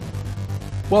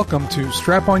Welcome to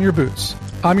Strap On Your Boots.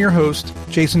 I'm your host,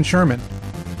 Jason Sherman.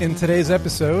 In today's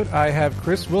episode, I have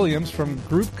Chris Williams from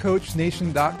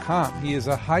GroupCoachNation.com. He is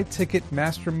a high-ticket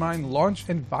mastermind launch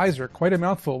advisor. Quite a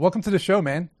mouthful. Welcome to the show,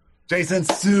 man. Jason,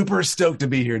 super stoked to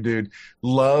be here, dude.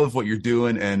 Love what you're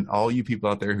doing, and all you people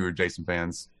out there who are Jason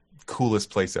fans, coolest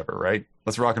place ever, right?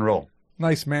 Let's rock and roll.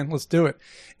 Nice, man. Let's do it.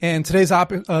 And today's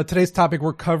topic,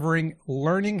 we're covering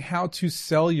learning how to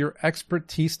sell your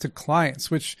expertise to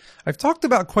clients, which I've talked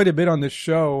about quite a bit on this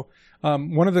show.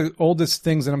 One of the oldest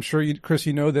things, and I'm sure you, Chris,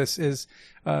 you know this, is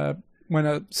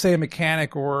when say a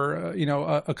mechanic or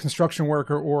a construction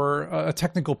worker or a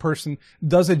technical person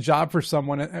does a job for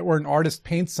someone, or an artist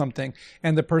paints something,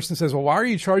 and the person says, "Well, why are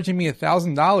you charging me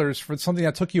 $1,000 for something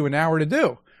that took you an hour to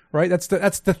do?" Right? That's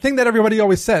the thing that everybody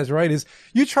always says, right? Is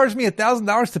you charge me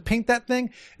 $1,000 to paint that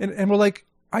thing, and we're like,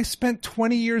 I spent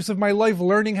 20 years of my life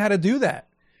learning how to do that.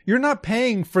 You're not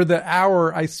paying for the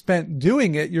hour I spent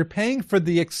doing it. You're paying for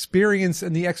the experience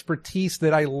and the expertise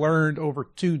that I learned over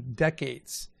 2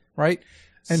 decades, right?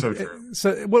 And so true.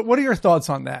 So what are your thoughts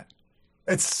on that?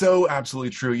 It's so absolutely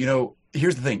true. You know,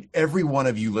 here's the thing. Every one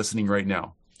of you listening right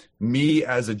now, me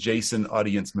as a Jason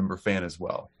audience member fan as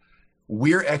well,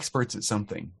 we're experts at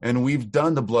something. And we've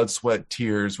done the blood, sweat,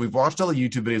 tears. We've watched all the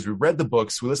YouTube videos. We've read the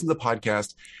books. We listened to the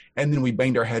podcast. And then we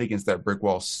banged our head against that brick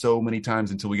wall so many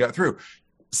times until we got through.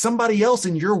 Somebody else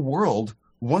in your world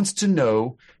wants to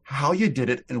know how you did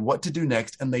it and what to do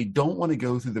next, and they don't want to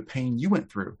go through the pain you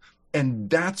went through. And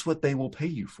that's what they will pay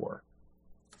you for.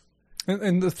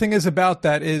 And the thing is about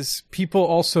that is people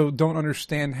also don't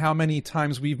understand how many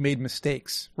times we've made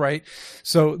mistakes, right?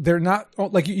 So they're not,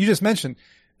 like you just mentioned,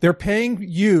 they're paying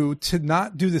you to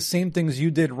not do the same things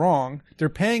you did wrong. They're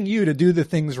paying you to do the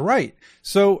things right.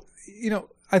 So,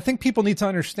 I think people need to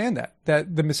understand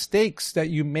that the mistakes that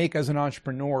you make as an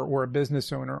entrepreneur or a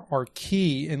business owner are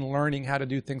key in learning how to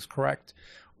do things correct.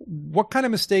 What kind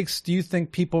of mistakes do you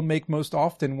think people make most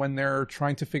often when they're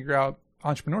trying to figure out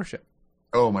entrepreneurship?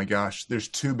 Oh my gosh, there's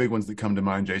 2 big ones that come to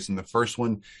mind, Jason. The first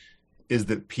one is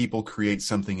that people create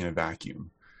something in a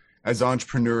vacuum. As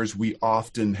entrepreneurs, we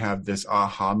often have this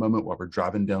aha moment while we're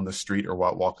driving down the street or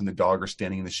while walking the dog or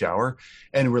standing in the shower.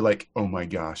 And we're like, oh my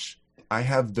gosh, I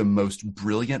have the most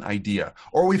brilliant idea.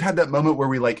 Or we've had that moment where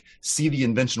we see the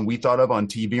invention we thought of on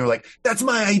TV and we're like, that's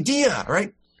my idea,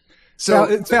 right? So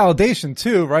it's validation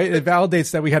too, right? It validates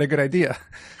that we had a good idea.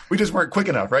 We just weren't quick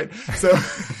enough, right? So,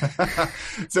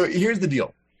 so here's the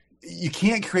deal. You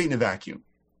can't create in a vacuum.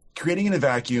 Creating in a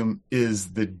vacuum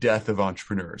is the death of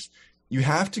entrepreneurs. You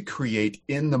have to create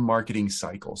in the marketing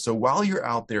cycle. So while you're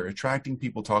out there attracting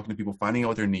people, talking to people, finding out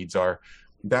what their needs are,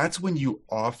 that's when you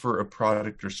offer a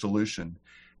product or solution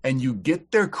and you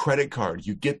get their credit card.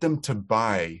 You get them to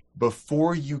buy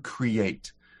before you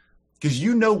create, because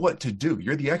you know what to do.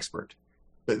 You're the expert,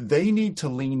 but they need to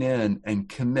lean in and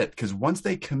commit, because once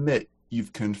they commit,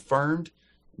 you've confirmed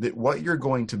that what you're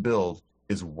going to build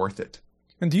is worth it.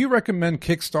 And do you recommend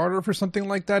Kickstarter for something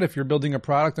like that if you're building a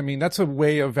product? I mean, that's a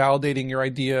way of validating your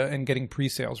idea and getting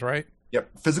pre-sales, right? Yep.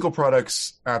 Physical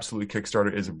products, absolutely.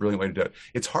 Kickstarter is a brilliant way to do it.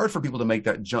 It's hard for people to make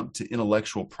that jump to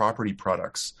intellectual property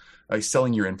products, like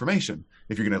selling your information.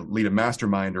 If you're going to lead a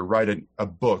mastermind or write a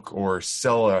book or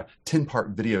sell a 10-part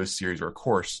video series or a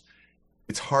course,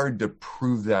 it's hard to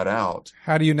prove that out.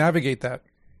 How do you navigate that?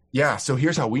 Yeah. So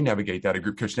here's how we navigate that at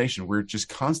Group Coach Nation. We're just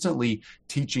constantly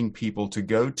teaching people to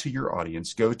go to your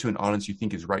audience, go to an audience you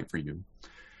think is right for you,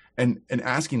 and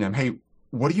asking them, hey,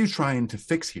 what are you trying to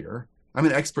fix here? I'm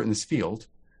an expert in this field.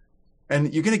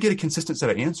 And you're going to get a consistent set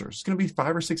of answers. It's going to be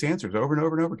 5 or 6 answers over and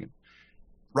over and over again.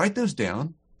 Write those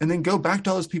down and then go back to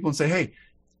all those people and say, hey,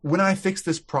 when I fix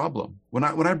this problem, when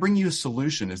I bring you a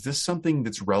solution, is this something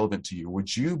that's relevant to you?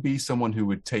 Would you be someone who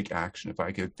would take action if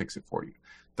I could fix it for you?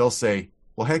 They'll say,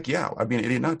 well, heck yeah, I'd be an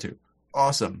idiot not to.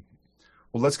 Awesome.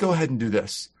 Well, let's go ahead and do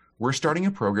this. We're starting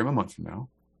a program a month from now,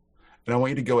 and I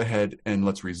want you to go ahead and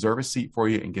let's reserve a seat for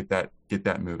you and get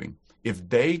that moving. If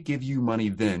they give you money,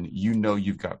 then you know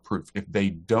you've got proof. If they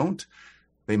don't,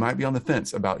 they might be on the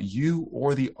fence about you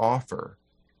or the offer.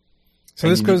 So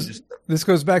this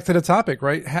goes back to the topic,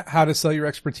 right? How to sell your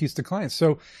expertise to clients.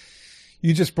 So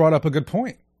you just brought up a good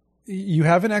point. You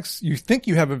have you think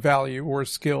you have a value or a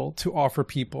skill to offer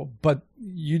people, but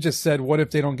you just said, what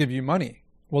if they don't give you money?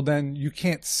 Well, then you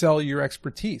can't sell your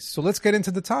expertise. So let's get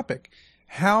into the topic.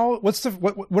 What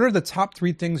are the top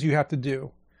 3 things you have to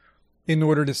do in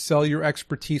order to sell your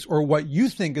expertise, or what you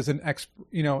think is an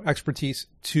expertise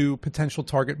to potential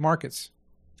target markets?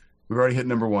 We've already hit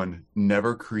number 1.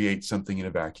 Never create something in a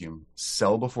vacuum.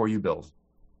 Sell before you build.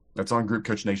 That's on Group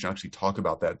Coach Nation. I actually talk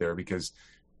about that there, because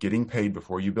Getting paid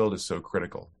before you build is so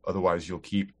critical. Otherwise, you'll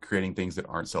keep creating things that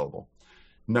aren't sellable.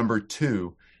 Number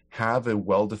two, have a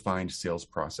well-defined sales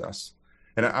process.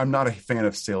 And I'm not a fan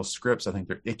of sales scripts. I think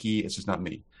they're icky. It's just not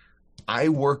me. I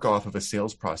work off of a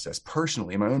sales process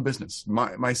personally in my own business,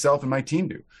 myself and my team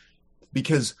do,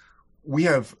 because we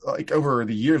have, like, over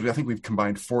the years, I think we've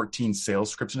combined 14 sales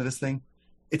scripts into this thing.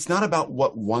 It's not about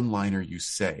what one-liner you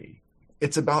say.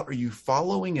 It's about, are you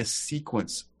following a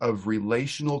sequence of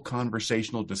relational,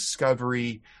 conversational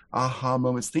discovery, aha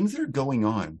moments, things that are going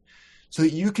on, so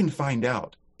that you can find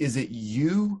out, is it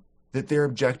you that they're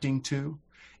objecting to?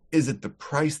 Is it the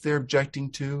price they're objecting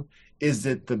to? Is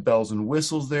it the bells and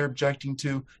whistles they're objecting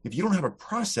to? If you don't have a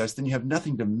process, then you have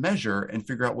nothing to measure and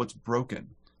figure out what's broken.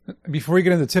 Before we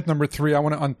get into tip number 3, I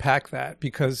want to unpack that,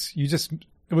 because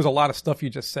it was a lot of stuff you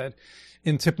just said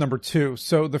in tip number 2.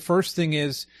 So the first thing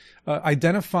is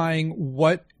identifying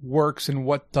what works and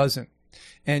what doesn't.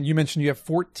 And you mentioned you have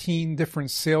 14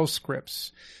 different sales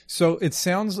scripts. So it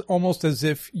sounds almost as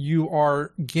if you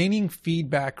are gaining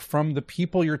feedback from the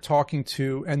people you're talking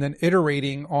to and then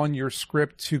iterating on your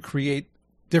script to create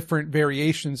different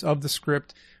variations of the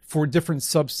script for different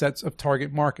subsets of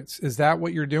target markets. Is that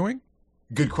what you're doing?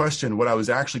 Good question. What I was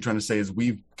actually trying to say is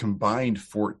we've combined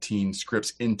 14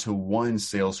 scripts into one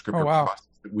sales script process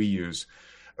that we use.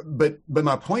 But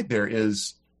my point there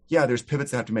is, yeah, there's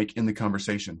pivots that have to make in the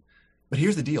conversation. But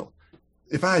here's the deal.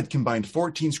 If I had combined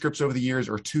 14 scripts over the years,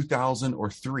 or 2,000 or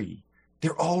 3,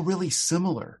 they're all really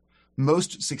similar.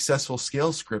 Most successful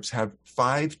sales scripts have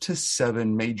 5 to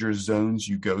 7 major zones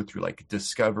you go through, like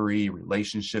discovery,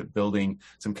 relationship building,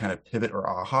 some kind of pivot or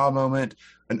aha moment,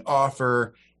 an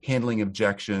offer, handling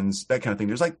objections, that kind of thing.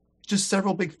 There's like just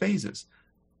several big phases.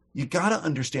 You got to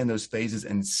understand those phases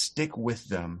and stick with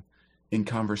them in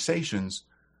conversations,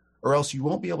 or else you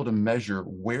won't be able to measure,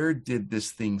 where did this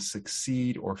thing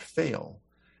succeed or fail?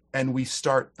 And we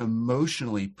start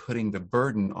emotionally putting the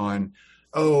burden on,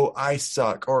 oh, I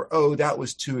suck, or, oh, that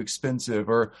was too expensive,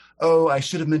 or, oh, I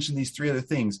should have mentioned these 3 other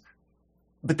things.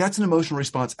 But that's an emotional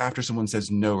response after someone says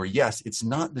no or yes. It's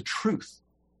not the truth.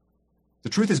 The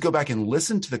truth is, go back and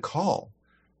listen to the call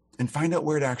and find out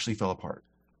where it actually fell apart.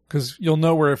 Because you'll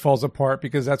know where it falls apart,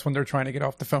 because that's when they're trying to get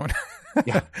off the phone.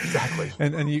 Yeah, exactly.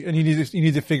 and you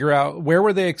need to figure out, where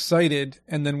were they excited,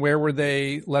 and then where were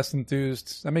they less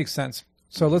enthused. That makes sense.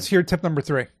 So let's hear tip number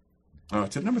 3.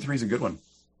 Tip number 3 is a good one.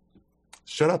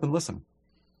 Shut up and listen.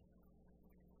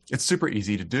 It's super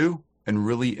easy to do and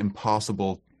really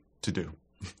impossible to do.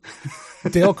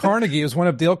 Dale Carnegie is one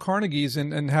of Dale Carnegie's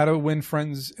and How to Win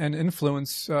Friends and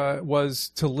Influence was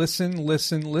to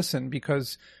listen,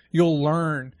 because you'll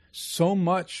learn so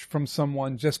much from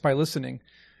someone just by listening,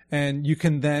 and you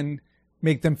can then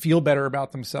make them feel better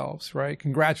about themselves, right?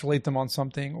 Congratulate them on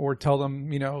something, or tell them,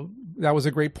 that was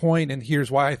a great point and here's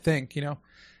why I think,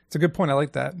 it's a good point. I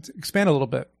like that. Expand a little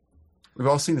bit. We've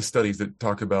all seen the studies that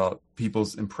talk about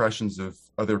people's impressions of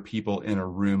other people in a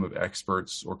room of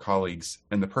experts or colleagues,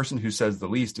 and the person who says the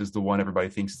least is the one everybody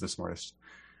thinks is the smartest.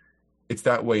 It's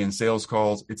that way in sales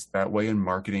calls. It's that way in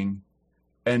marketing.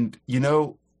 And,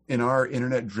 in our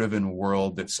internet-driven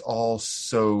world that's all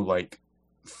so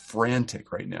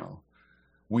frantic right now,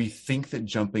 we think that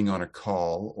jumping on a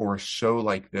call or a show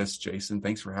like this, Jason,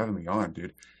 thanks for having me on,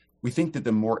 dude. We think that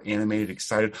the more animated,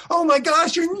 excited, oh my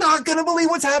gosh, you're not going to believe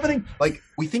what's happening.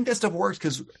 We think that stuff works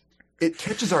because it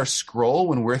catches our scroll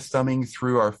when we're thumbing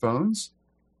through our phones,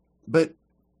 but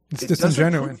it's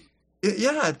disingenuous.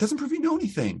 It doesn't prove you know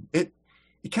anything. It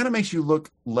kind of makes you look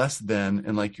less than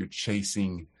and like you're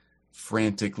chasing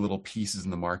frantic little pieces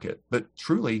in the market. But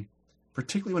truly,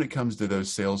 particularly when it comes to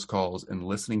those sales calls and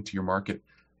listening to your market,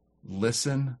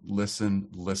 listen.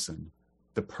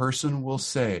 The person will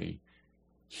say,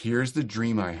 here's the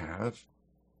dream I have,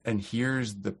 and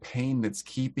here's the pain that's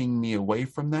keeping me away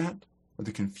from that, or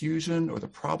the confusion or the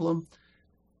problem.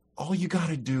 All you got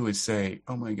to do is say,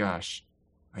 oh my gosh,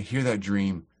 I hear that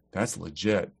dream. That's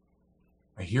legit.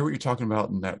 I hear what you're talking about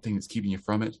and that thing that's keeping you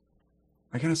from it.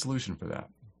 I got a solution for that.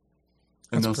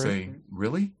 And they'll say,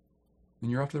 really?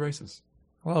 And you're off to the races.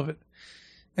 I love it.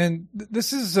 And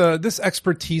this is this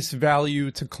expertise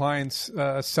value to clients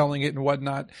selling it and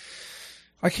whatnot.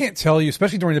 I can't tell you,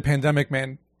 especially during the pandemic,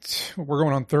 man, we're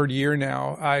going on 3rd year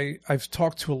now. I've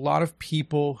talked to a lot of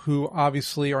people who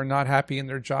obviously are not happy in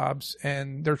their jobs,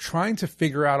 and they're trying to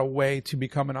figure out a way to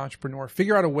become an entrepreneur,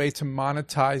 figure out a way to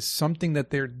monetize something that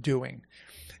they're doing.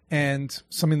 And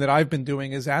something that I've been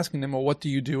doing is asking them, well, what do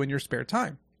you do in your spare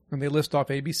time? And they list off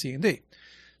A, B, C, and D.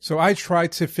 So I try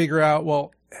to figure out,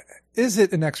 well, is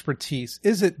it an expertise?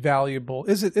 Is it valuable?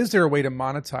 Is there a way to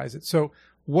monetize it? So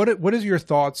what is your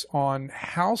thoughts on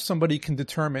how somebody can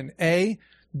determine, A,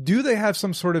 do they have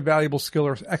some sort of valuable skill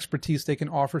or expertise they can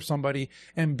offer somebody?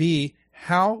 And B,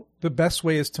 how the best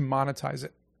way is to monetize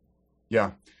it?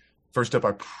 Yeah. First up,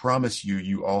 I promise you,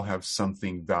 you all have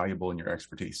something valuable in your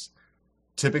expertise.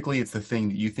 Typically, it's the thing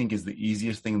that you think is the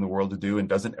easiest thing in the world to do. And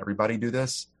doesn't everybody do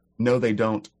this? No, they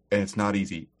don't. And it's not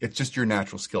easy. It's just your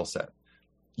natural skill set.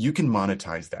 You can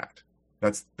monetize that.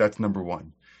 That's number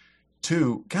one.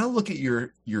 Two, kind of look at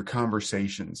your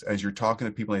conversations as you're talking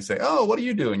to people and they say, oh, what do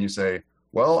you do? And you say,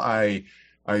 well, I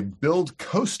build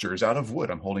coasters out of wood.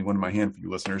 I'm holding one in my hand for you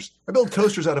listeners. I build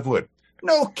coasters out of wood.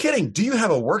 No kidding. Do you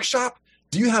have a workshop?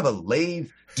 Do you have a lathe?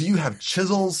 Do you have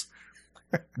chisels?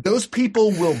 Those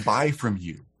people will buy from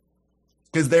you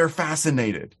because they're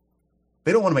fascinated.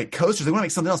 They don't want to make coasters. They want to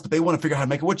make something else, but they want to figure out how to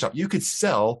make a wood shop. You could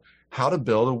sell how to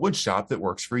build a wood shop that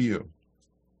works for you.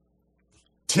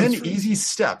 10 easy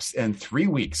steps in 3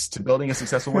 weeks to building a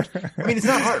successful wood shop. I mean, it's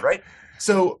not hard, right?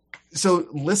 So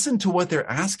listen to what they're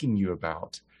asking you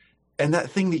about. And that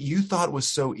thing that you thought was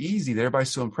so easy, that everybody's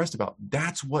so impressed about,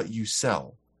 that's what you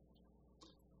sell.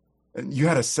 And you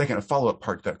had a follow-up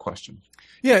part to that question.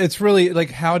 Yeah, it's really like,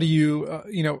 how do you,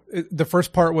 the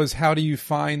first part was, how do you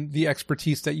find the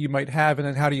expertise that you might have? And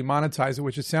then how do you monetize it?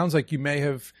 Which it sounds like you may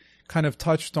have kind of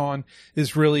touched on,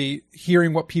 is really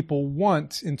hearing what people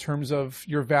want in terms of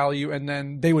your value, and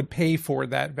then they would pay for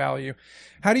that value.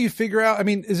 How do you figure out, I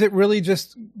mean, is it really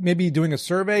just maybe doing a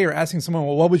survey or asking someone,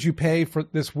 well, what would you pay for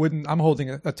this wooden, I'm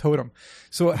holding a totem.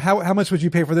 So how much would you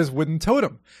pay for this wooden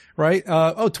totem? Right?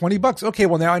 $20. Okay.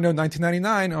 Well, now I know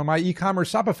 $19.99 on my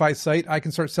e-commerce Shopify site, I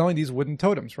can start selling these wooden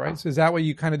totems, right? So is that what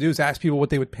you kind of do, is ask people what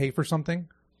they would pay for something?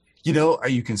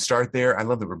 You can start there. I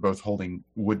love that we're both holding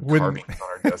wood carvings on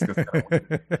our desk.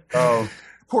 Oh,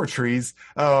 poor trees.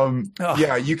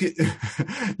 Yeah, you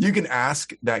can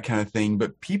ask that kind of thing,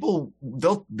 but people,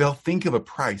 they'll think of a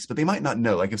price, but they might not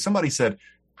know. Like if somebody said,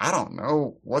 I don't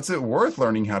know, what's it worth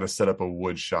learning how to set up a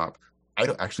wood shop? I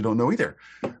actually don't know either.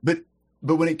 But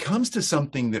when it comes to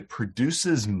something that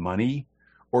produces money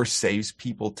or saves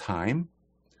people time,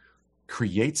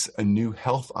 creates a new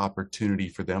health opportunity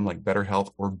for them, like better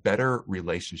health or better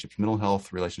relationships, mental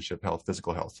health, relationship health,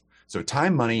 physical health. So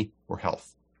time, money, or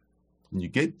health. When you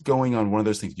get going on one of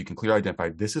those things, you can clearly identify,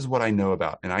 this is what I know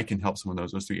about, and I can help someone in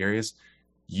those 3 areas.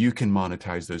 You can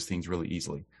monetize those things really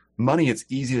easily. Money, it's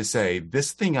easy to say,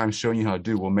 this thing I'm showing you how to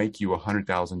do will make you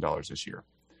 $100,000 this year.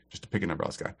 Just to pick a number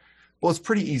out, Sky. Well, it's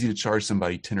pretty easy to charge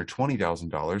somebody $10,000 or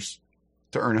 $20,000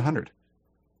 to earn $100,000.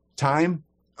 Time,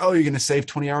 oh, you're going to save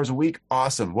 20 hours a week?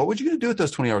 Awesome. What would you going to do with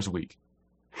those 20 hours a week?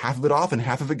 Half of it off and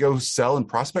half of it go sell and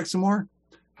prospect some more?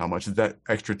 How much is that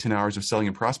extra 10 hours of selling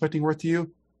and prospecting worth to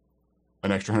you?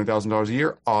 An extra $100,000 a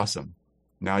year? Awesome.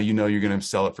 Now you know you're going to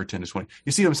sell it for 10 to 20.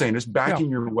 You see what I'm saying? Just backing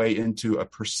your way into a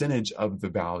percentage of the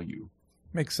value.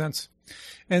 Makes sense.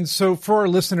 And so for our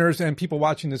listeners and people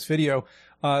watching this video,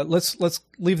 let's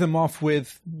leave them off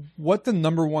with what the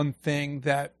number one thing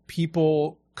that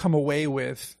people come away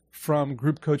with from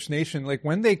Group Coach Nation, like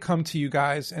when they come to you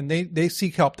guys and they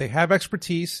seek help, they have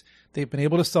expertise, they've been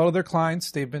able to sell to their clients,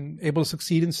 they've been able to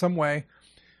succeed in some way.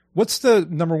 What's the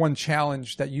number one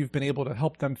challenge that you've been able to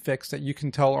help them fix that you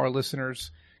can tell our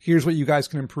listeners, here's what you guys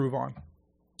can improve on?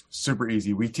 Super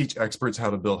easy. We teach experts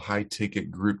how to build high-ticket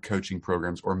group coaching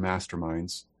programs or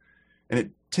masterminds, and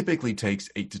it typically takes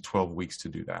 8 to 12 weeks to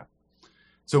do that.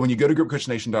 So when you go to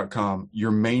groupcoachnation.com,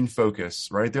 your main focus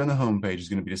right there on the homepage is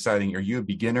going to be deciding, are you a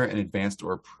beginner, an advanced,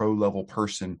 or a pro-level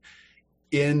person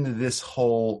in this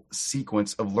whole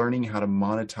sequence of learning how to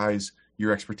monetize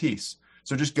your expertise?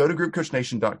 So just go to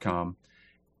groupcoachnation.com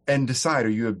and decide, are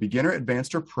you a beginner,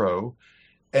 advanced, or pro?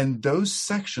 And those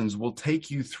sections will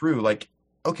take you through like,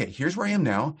 okay, here's where I am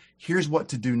now. Here's what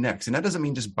to do next. And that doesn't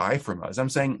mean just buy from us. I'm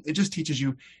saying it just teaches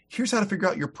you, here's how to figure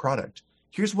out your product.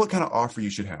 Here's what kind of offer you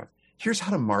should have. Here's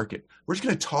how to market. We're just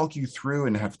going to talk you through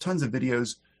and have tons of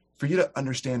videos for you to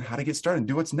understand how to get started and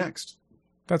do what's next.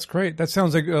 That's great. That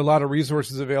sounds like a lot of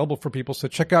resources available for people. So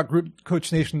check out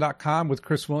groupcoachnation.com with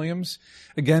Chris Williams.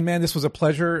 Again, man, this was a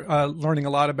pleasure learning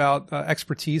a lot about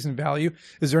expertise and value.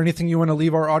 Is there anything you want to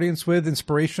leave our audience with,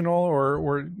 inspirational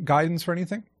or guidance or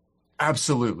anything?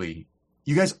 Absolutely.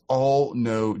 You guys all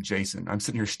know Jason. I'm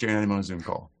sitting here staring at him on a Zoom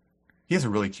call. He has a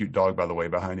really cute dog, by the way,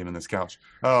 behind him on this couch.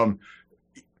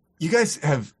 You guys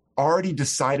have already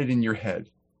decided in your head,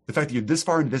 the fact that you're this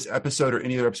far into this episode or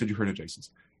any other episode you've heard of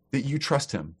Jason's, that you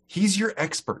trust him. He's your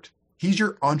expert. He's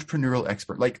your entrepreneurial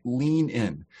expert. Like, lean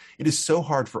in. It is so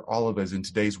hard for all of us in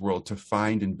today's world to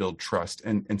find and build trust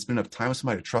and spend enough time with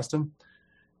somebody to trust him.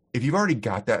 If you've already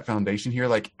got that foundation here,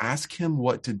 like, ask him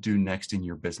what to do next in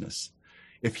your business.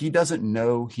 If he doesn't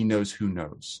know, he knows who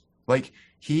knows. Like,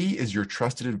 he is your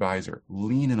trusted advisor.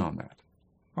 Lean in on that.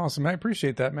 Awesome. I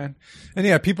appreciate that, man. And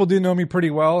yeah, people do know me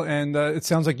pretty well, and it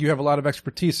sounds like you have a lot of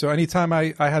expertise. So anytime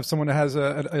I have someone that has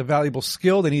a valuable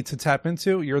skill they need to tap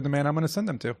into, you're the man I'm going to send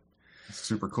them to.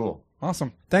 Super cool.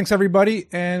 Awesome. Thanks, everybody,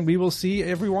 and we will see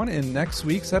everyone in next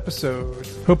week's episode.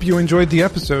 Hope you enjoyed the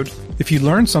episode. If you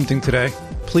learned something today,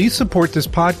 please support this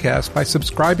podcast by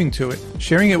subscribing to it,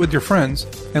 sharing it with your friends,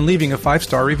 and leaving a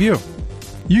 5-star review.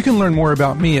 You can learn more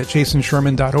about me at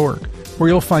jasonsherman.org, where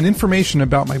you'll find information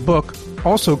about my book,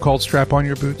 also called Strap On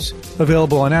Your Boots,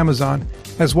 available on Amazon,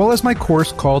 as well as my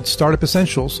course called Startup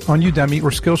Essentials on Udemy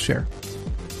or Skillshare.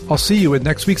 I'll see you in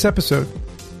next week's episode.